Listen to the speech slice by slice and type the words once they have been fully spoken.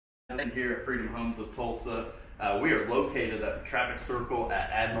Here at Freedom Homes of Tulsa. We are located at the traffic circle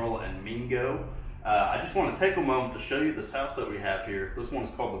at Admiral and Mingo. I just want to take a moment to show you this house that we have here. This one is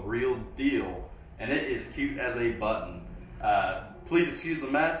called The Real Deal, and it is cute as a button. Please excuse the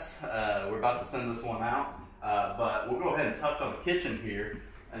mess. We're about to send this one out, but we'll go ahead and touch on the kitchen here.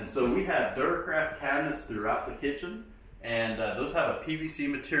 And so we have Duracraft cabinets throughout the kitchen, and those have a PVC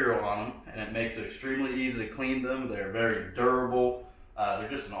material on them, and it makes it extremely easy to clean them. They're very durable. They're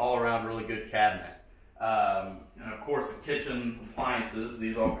just an all-around really good cabinet. And of course the kitchen appliances,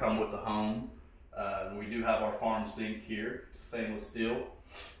 these all come with the home. We do have our farm sink here, stainless steel.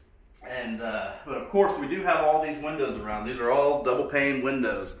 And but of course we do have all these windows around. These are all double pane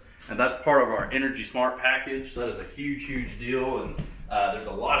windows, and that's part of our Energy Smart package. That is a huge deal, and there's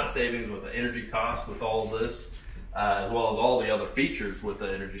a lot of savings with the energy cost with all of this, as well as all the other features with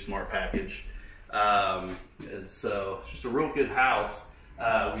the Energy Smart package. And so it's just a real good house.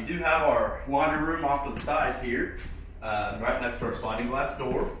 We do have our laundry room off to the side here, right next to our sliding glass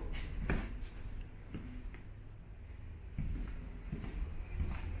door.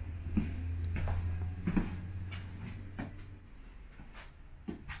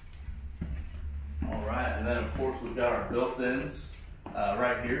 All right, and then of course we've got our built-ins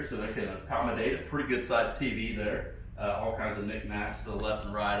right here, so they can accommodate a pretty good sized TV there. All kinds of knickknacks to the left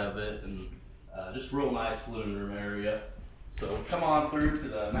and right of it, and just real nice living room area. So come on through to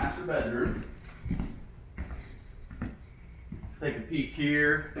the master bedroom. Take a peek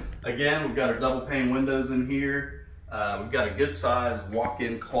here. Again, we've got our double pane windows in here. We've got a good sized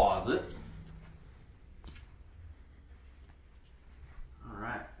walk-in closet. All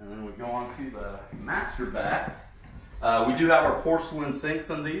right, and then we go on to the master bath. We do have our porcelain sinks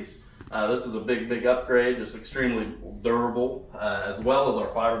in these. This is a big upgrade, just extremely durable, as well as our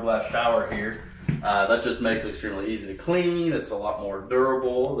fiberglass shower here. That just makes it extremely easy to clean. It's a lot more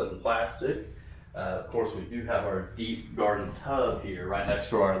durable than plastic. Of course, we do have our deep garden tub here right next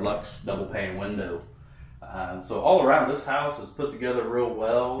to our Lux double pane window. So all around, this house is put together real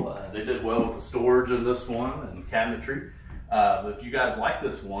well. They did well with the storage in this one and cabinetry. But if you guys like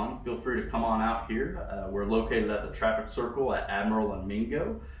this one, feel free to come on out here. We're located at the traffic circle at Admiral and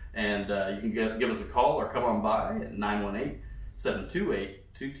Mingo. And you can give us a call or come on by at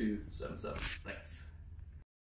 918-728-2277. Thanks.